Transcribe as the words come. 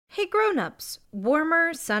Hey grown-ups,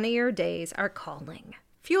 warmer, sunnier days are calling.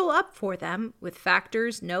 Fuel up for them with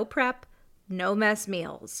Factor's no prep, no mess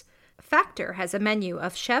meals. Factor has a menu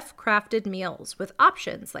of chef-crafted meals with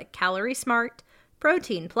options like Calorie Smart,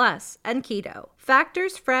 Protein Plus, and Keto.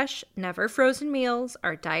 Factor's fresh, never frozen meals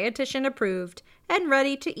are dietitian approved and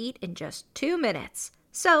ready to eat in just 2 minutes.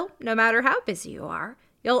 So, no matter how busy you are,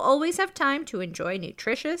 you'll always have time to enjoy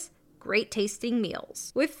nutritious, great-tasting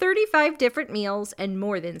meals. With 35 different meals and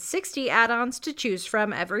more than 60 add-ons to choose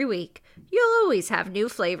from every week, you'll always have new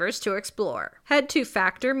flavors to explore. Head to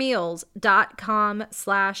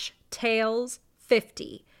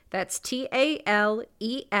factormeals.com/tales50. That's TALES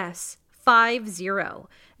 50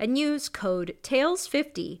 and use code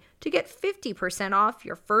TALES50 to get 50% off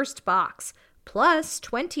your first box plus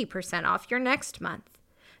 20% off your next month.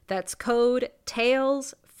 That's code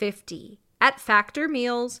TALES50 at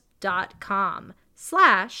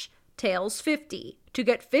factormeals.com/tales50 to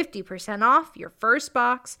get 50% off your first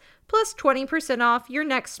box plus 20% off your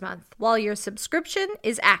next month while your subscription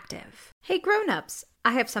is active. Hey grown-ups,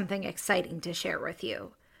 I have something exciting to share with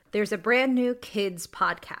you. There's a brand new kids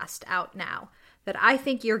podcast out now that I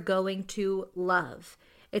think you're going to love.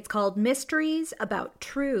 It's called Mysteries About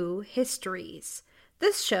True Histories.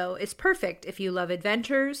 This show is perfect if you love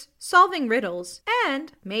adventures, solving riddles,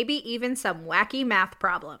 and maybe even some wacky math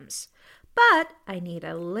problems. But I need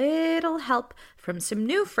a little help from some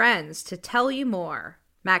new friends to tell you more.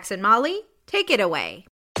 Max and Molly, take it away.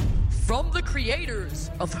 From the creators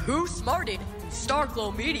of Who Smarted,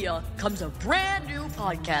 Starglow Media, comes a brand new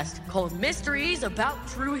podcast called Mysteries About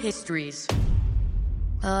True Histories.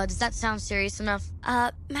 Does that sound serious enough?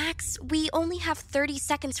 Max, we only have 30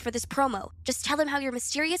 seconds for this promo. Just tell them how your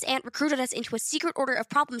mysterious aunt recruited us into a secret order of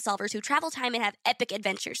problem solvers who travel time and have epic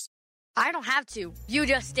adventures. I don't have to. You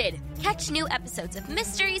just did. Catch new episodes of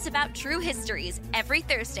Mysteries About True Histories every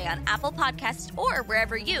Thursday on Apple Podcasts or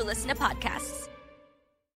wherever you listen to podcasts.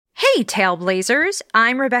 Hey Tailblazers,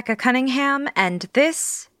 I'm Rebecca Cunningham, and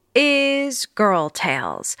this is Girl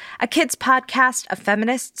Tales, a kids' podcast of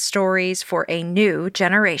feminist stories for a new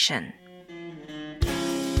generation.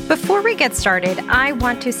 Before we get started, I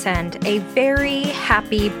want to send a very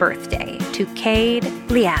happy birthday to Cade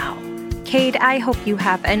Liao. Cade, I hope you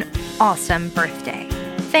have an awesome birthday.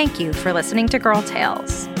 Thank you for listening to Girl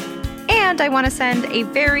Tales. And I want to send a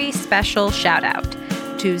very special shout out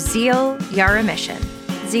to Zeal Yaramission.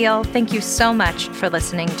 Zeal, thank you so much for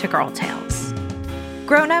listening to Girl Tales.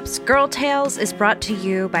 Grown-ups, Girl Tales is brought to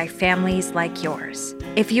you by families like yours.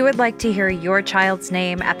 If you would like to hear your child's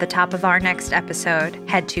name at the top of our next episode,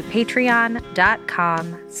 head to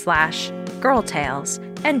patreon.com/girltales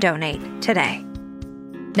and donate today.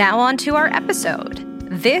 Now on to our episode.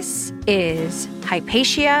 This is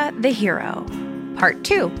Hypatia the Hero, Part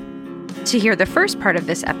 2. To hear the first part of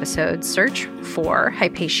this episode, search for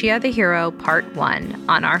Hypatia the Hero Part 1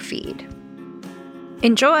 on our feed.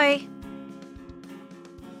 Enjoy!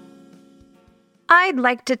 I'd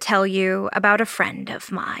like to tell you about a friend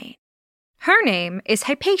of mine. Her name is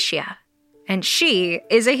Hypatia, and she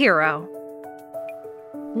is a hero.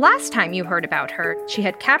 Last time you heard about her, she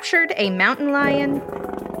had captured a mountain lion,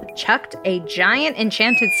 chucked a giant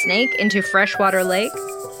enchanted snake into Freshwater Lake,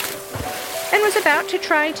 and was about to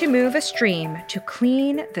try to move a stream to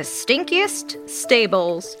clean the stinkiest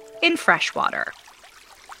stables in Freshwater.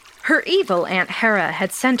 Her evil Aunt Hera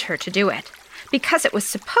had sent her to do it, because it was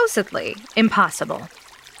supposedly impossible.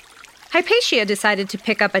 Hypatia decided to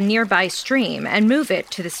pick up a nearby stream and move it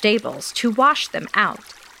to the stables to wash them out.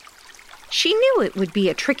 She knew it would be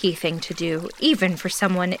a tricky thing to do, even for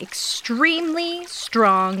someone extremely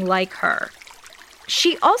strong like her.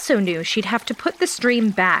 She also knew she'd have to put the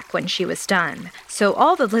stream back when she was done, so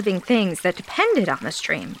all the living things that depended on the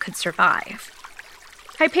stream could survive.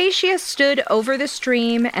 Hypatia stood over the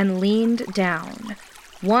stream and leaned down,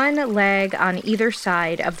 one leg on either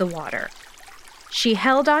side of the water. She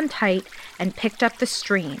held on tight and picked up the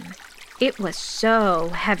stream. It was so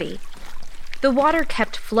heavy. The water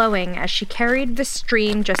kept flowing as she carried the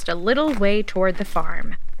stream just a little way toward the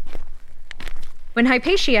farm. When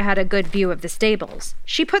Hypatia had a good view of the stables,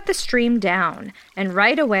 she put the stream down, and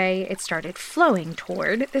right away it started flowing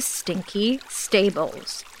toward the stinky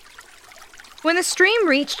stables. When the stream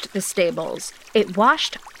reached the stables, it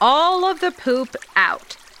washed all of the poop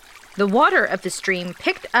out. The water of the stream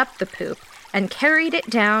picked up the poop and carried it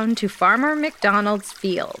down to Farmer McDonald's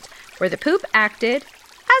field, where the poop acted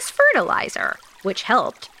as fertilizer, which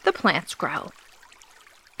helped the plants grow.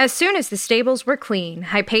 As soon as the stables were clean,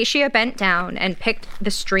 Hypatia bent down and picked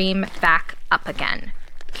the stream back up again,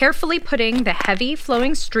 carefully putting the heavy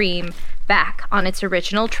flowing stream back on its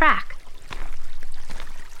original track.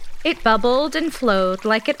 It bubbled and flowed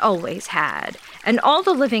like it always had, and all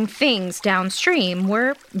the living things downstream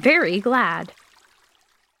were very glad.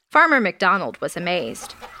 Farmer McDonald was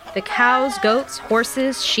amazed. The cows, goats,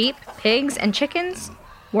 horses, sheep, pigs, and chickens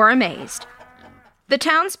were amazed. The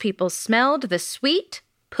townspeople smelled the sweet,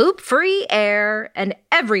 poop-free air, and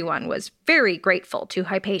everyone was very grateful to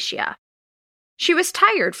Hypatia. She was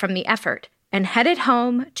tired from the effort and headed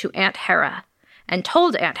home to Aunt Hera and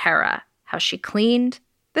told Aunt Hera how she cleaned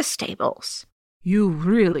the stables. You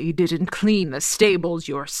really didn't clean the stables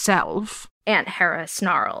yourself, Aunt Hera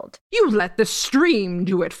snarled. You let the stream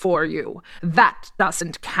do it for you. That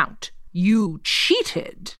doesn't count. You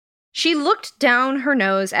cheated. She looked down her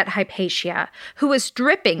nose at Hypatia, who was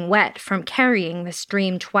dripping wet from carrying the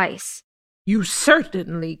stream twice. You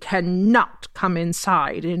certainly cannot come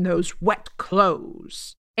inside in those wet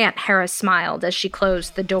clothes. Aunt Hera smiled as she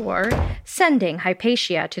closed the door, sending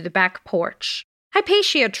Hypatia to the back porch.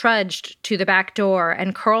 Hypatia trudged to the back door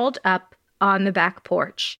and curled up on the back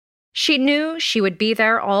porch. She knew she would be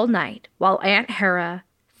there all night while Aunt Hera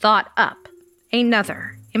thought up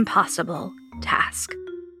another impossible task.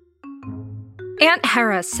 Aunt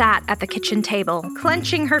Hera sat at the kitchen table,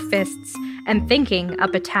 clenching her fists and thinking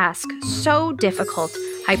up a task so difficult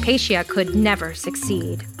Hypatia could never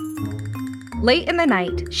succeed. Late in the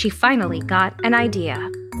night, she finally got an idea.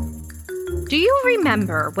 Do you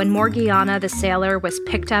remember when Morgiana the sailor was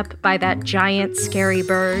picked up by that giant, scary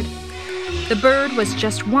bird? The bird was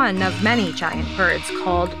just one of many giant birds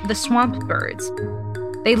called the swamp birds.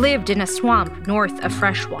 They lived in a swamp north of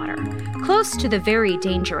Freshwater, close to the very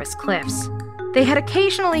dangerous cliffs. They had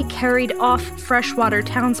occasionally carried off freshwater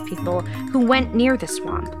townspeople who went near the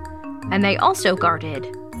swamp, and they also guarded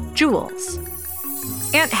jewels.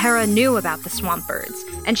 Aunt Hera knew about the swamp birds,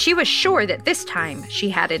 and she was sure that this time she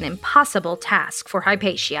had an impossible task for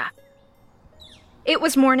Hypatia. It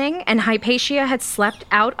was morning, and Hypatia had slept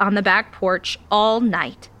out on the back porch all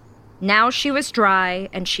night. Now she was dry,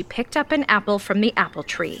 and she picked up an apple from the apple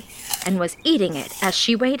tree and was eating it as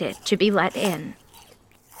she waited to be let in.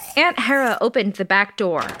 Aunt Hera opened the back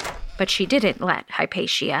door, but she didn't let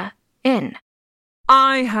Hypatia in.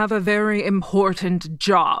 I have a very important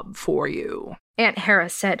job for you, Aunt Hera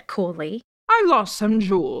said coolly. I lost some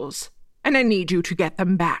jewels, and I need you to get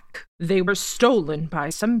them back. They were stolen by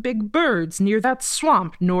some big birds near that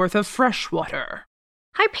swamp north of Freshwater.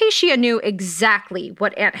 Hypatia knew exactly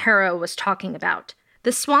what Aunt Hera was talking about.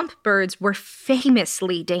 The swamp birds were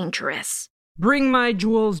famously dangerous. Bring my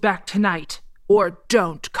jewels back tonight, or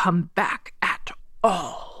don't come back at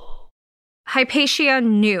all. Hypatia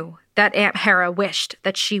knew that Aunt Hera wished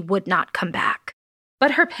that she would not come back.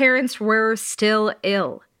 But her parents were still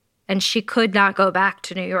ill, and she could not go back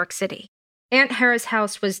to New York City. Aunt Hera's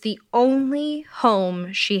house was the only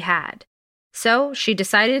home she had. So she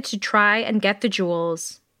decided to try and get the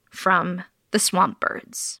jewels from the swamp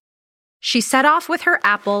birds. She set off with her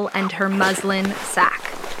apple and her muslin sack.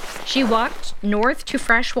 She walked north to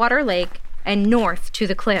Freshwater Lake and north to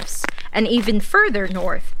the cliffs, and even further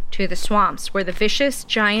north to the swamps where the vicious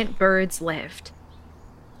giant birds lived.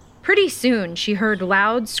 Pretty soon, she heard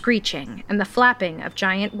loud screeching and the flapping of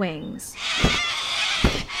giant wings.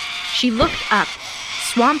 She looked up.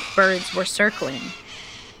 Swamp birds were circling.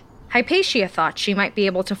 Hypatia thought she might be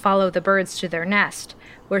able to follow the birds to their nest,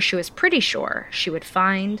 where she was pretty sure she would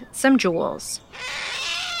find some jewels.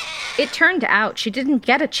 It turned out she didn't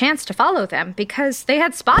get a chance to follow them because they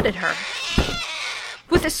had spotted her.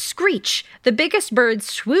 With a screech, the biggest bird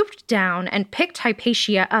swooped down and picked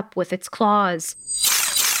Hypatia up with its claws.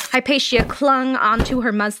 Hypatia clung onto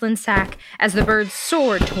her muslin sack as the bird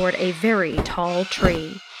soared toward a very tall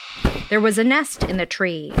tree. There was a nest in the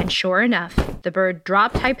tree, and sure enough, the bird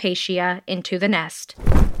dropped Hypatia into the nest.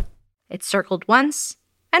 It circled once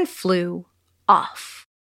and flew off.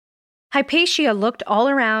 Hypatia looked all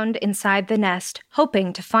around inside the nest,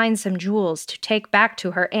 hoping to find some jewels to take back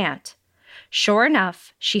to her aunt. Sure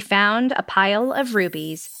enough, she found a pile of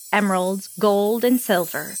rubies, emeralds, gold, and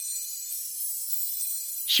silver.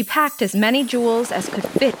 She packed as many jewels as could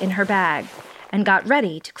fit in her bag and got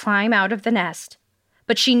ready to climb out of the nest.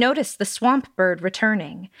 But she noticed the swamp bird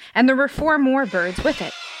returning, and there were 4 more birds with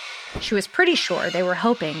it. She was pretty sure they were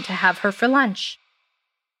hoping to have her for lunch.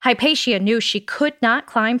 Hypatia knew she could not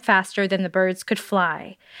climb faster than the birds could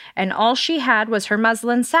fly, and all she had was her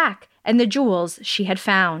muslin sack and the jewels she had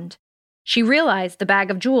found. She realized the bag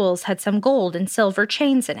of jewels had some gold and silver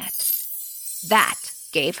chains in it. That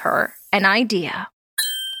gave her an idea.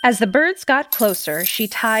 As the birds got closer, she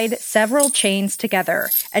tied several chains together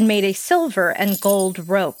and made a silver and gold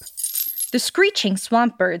rope. The screeching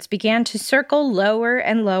swamp birds began to circle lower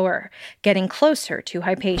and lower, getting closer to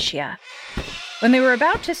Hypatia. When they were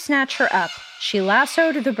about to snatch her up, she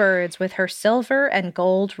lassoed the birds with her silver and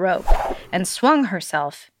gold rope and swung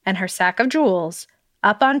herself and her sack of jewels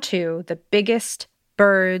up onto the biggest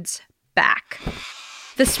bird's back.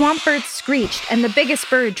 The swamp bird screeched, and the biggest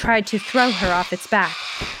bird tried to throw her off its back,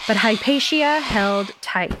 but Hypatia held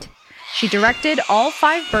tight. She directed all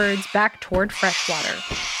 5 birds back toward freshwater.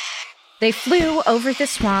 They flew over the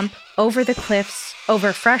swamp, over the cliffs,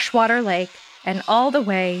 over Freshwater Lake, and all the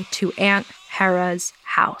way to Aunt Hera's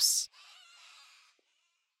house.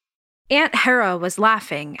 Aunt Hera was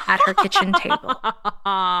laughing at her kitchen table,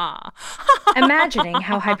 imagining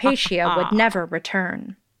how Hypatia would never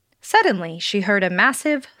return. Suddenly, she heard a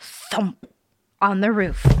massive thump on the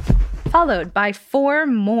roof, followed by 4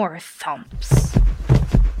 more thumps.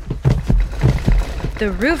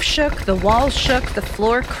 The roof shook, the walls shook, the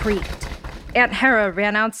floor creaked. Aunt Hera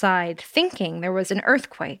ran outside, thinking there was an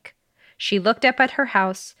earthquake. She looked up at her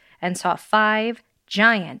house and saw 5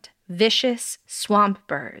 giant, vicious swamp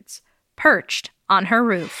birds perched on her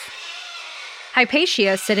roof.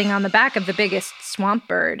 Hypatia, sitting on the back of the biggest swamp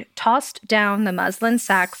bird, tossed down the muslin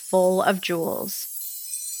sack full of jewels.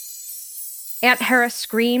 Aunt Hera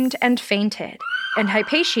screamed and fainted, and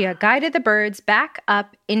Hypatia guided the birds back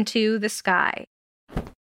up into the sky.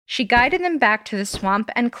 She guided them back to the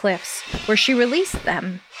swamp and cliffs, where she released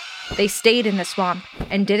them. They stayed in the swamp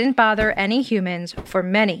and didn't bother any humans for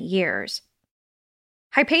many years.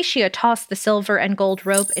 Hypatia tossed the silver and gold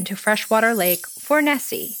rope into Freshwater Lake for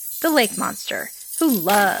Nessie, the lake monster, who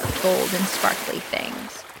loved gold and sparkly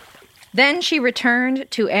things. Then she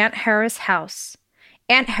returned to Aunt Hera's house.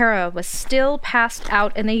 Aunt Hera was still passed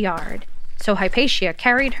out in the yard, so Hypatia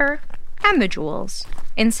carried her and the jewels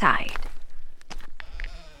inside.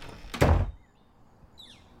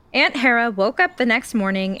 Aunt Hera woke up the next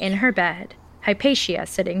morning in her bed, Hypatia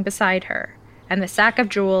sitting beside her, and the sack of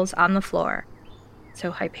jewels on the floor.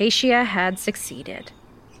 So Hypatia had succeeded.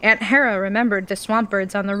 Aunt Hera remembered the swamp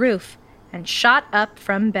birds on the roof and shot up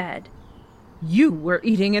from bed. You were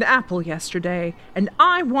eating an apple yesterday, and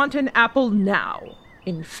I want an apple now.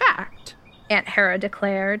 In fact, Aunt Hera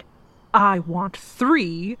declared, I want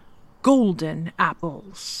 3 golden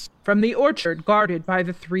apples from the orchard guarded by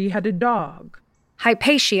the 3-headed dog.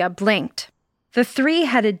 Hypatia blinked. The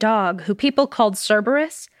 3-headed dog, who people called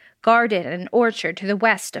Cerberus, guarded an orchard to the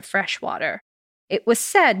west of Freshwater. It was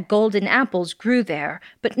said golden apples grew there,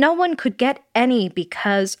 but no one could get any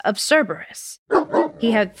because of Cerberus.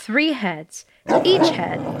 He had 3 heads. Each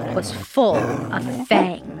head was full of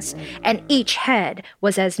fangs, and each head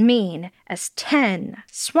was as mean as 10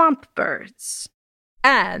 swamp birds.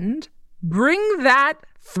 And bring that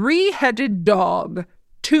 3-headed dog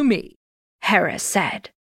to me, Hera said.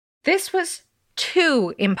 This was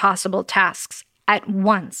 2 impossible tasks at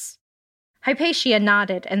once. Hypatia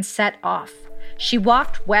nodded and set off. She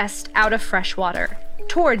walked west out of Freshwater,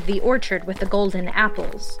 toward the orchard with the golden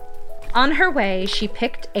apples. On her way, she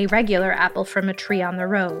picked a regular apple from a tree on the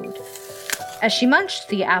road. As she munched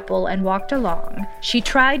the apple and walked along, she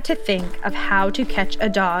tried to think of how to catch a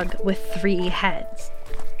dog with 3 heads.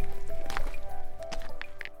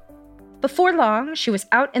 Before long, she was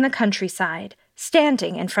out in the countryside,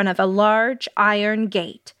 standing in front of a large iron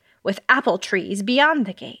gate, with apple trees beyond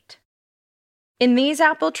the gate. In these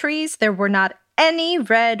apple trees, there were not any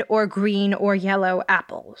red or green or yellow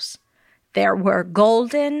apples. There were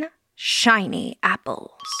golden, shiny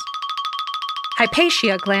apples.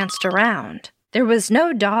 Hypatia glanced around. There was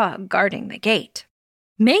no dog guarding the gate.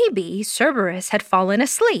 Maybe Cerberus had fallen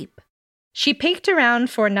asleep. She peeked around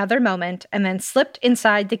for another moment and then slipped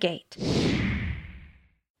inside the gate.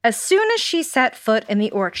 As soon as she set foot in the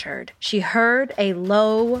orchard, she heard a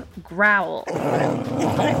low growl.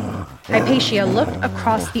 Hypatia looked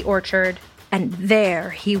across the orchard, and there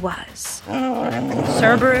he was.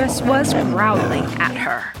 Cerberus was growling at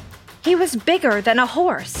her. He was bigger than a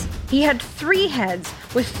horse. He had 3 heads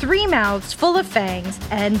with 3 mouths full of fangs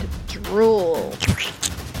and drool.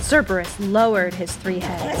 Cerberus lowered his 3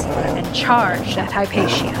 heads and charged at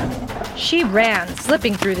Hypatia. She ran,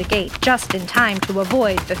 slipping through the gate just in time to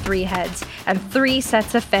avoid the 3 heads and 3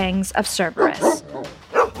 sets of fangs of Cerberus.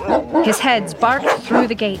 His heads barked through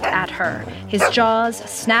the gate at her. His jaws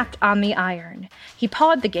snapped on the iron. He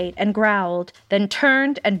pawed the gate and growled, then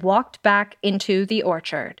turned and walked back into the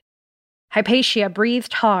orchard. Hypatia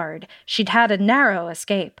breathed hard. She'd had a narrow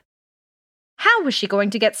escape. How was she going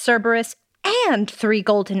to get Cerberus and 3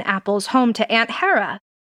 golden apples home to Aunt Hera?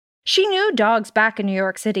 She knew dogs back in New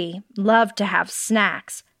York City loved to have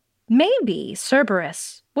snacks. Maybe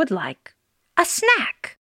Cerberus would like a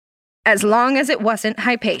snack. as long as it wasn't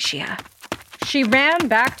Hypatia. She ran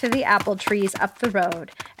back to the apple trees up the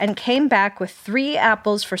road and came back with 3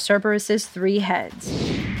 apples for Cerberus's 3 heads.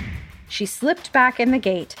 She slipped back in the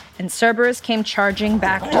gate, and Cerberus came charging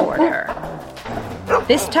back toward her.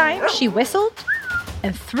 This time, she whistled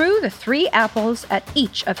and threw the 3 apples at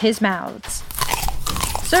each of his mouths.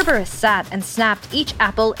 Cerberus sat and snapped each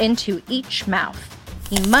apple into each mouth.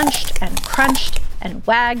 He munched and crunched and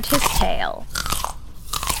wagged his tail.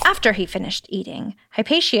 After he finished eating,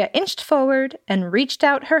 Hypatia inched forward and reached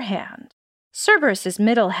out her hand. Cerberus's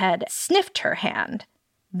middle head sniffed her hand.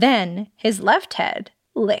 Then his left head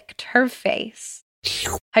licked her face.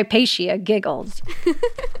 Hypatia giggled.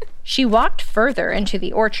 She walked further into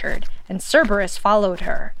the orchard, and Cerberus followed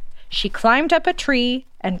her. She climbed up a tree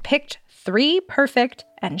and picked 3 perfect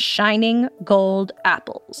and shining gold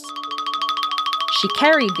apples. She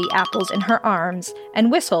carried the apples in her arms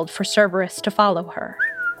and whistled for Cerberus to follow her.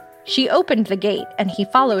 She opened the gate, and he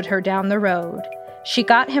followed her down the road. She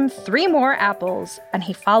got him 3 more apples, and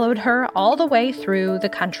he followed her all the way through the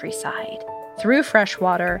countryside, through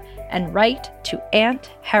Freshwater, and right to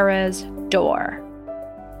Aunt Hera's door.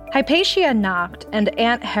 Hypatia knocked, and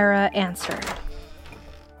Aunt Hera answered.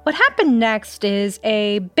 What happened next is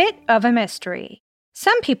a bit of a mystery.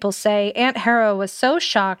 Some people say Aunt Hera was so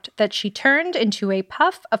shocked that she turned into a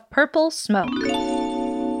puff of purple smoke.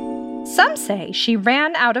 Some say she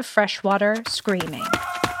ran out of Freshwater screaming.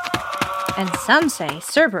 And some say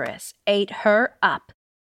Cerberus ate her up.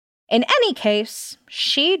 In any case,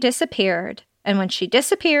 she disappeared, and when she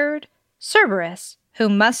disappeared, Cerberus, who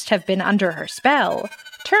must have been under her spell,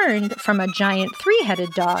 turned from a giant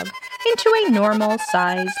 3-headed dog into a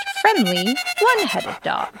normal-sized, friendly, 1-headed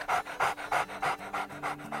dog.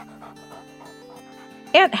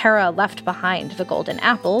 Aunt Hera left behind the golden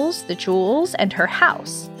apples, the jewels, and her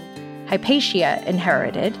house. Hypatia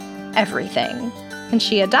inherited everything, and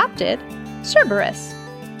she adopted Cerberus.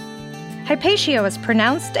 Hypatia was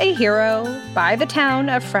pronounced a hero by the town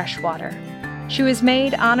of Freshwater. She was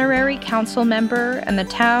made honorary council member, and the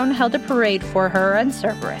town held a parade for her and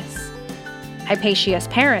Cerberus. Hypatia's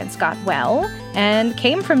parents got well and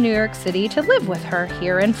came from New York City to live with her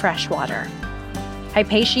here in Freshwater.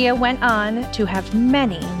 Hypatia went on to have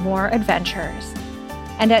many more adventures.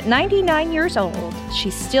 And at 99 years old,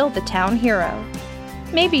 she's still the town hero.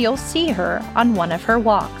 Maybe you'll see her on one of her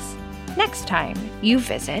walks next time you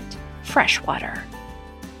visit Freshwater.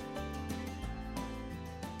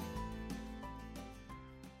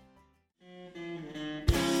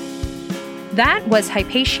 That was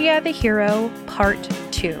Hypatia the Hero, Part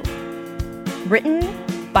 2.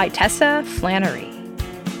 Written by Tessa Flannery.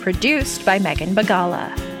 Produced by Megan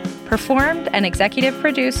Bagala. Performed and executive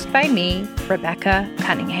produced by me, Rebecca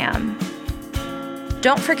Cunningham.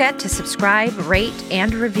 Don't forget to subscribe, rate,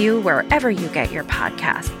 and review wherever you get your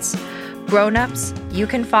podcasts. Grown-ups, you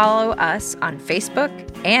can follow us on Facebook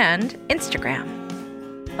and Instagram.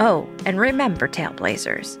 Oh, and remember,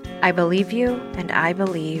 Tailblazers, I believe you and I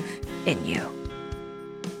believe in you.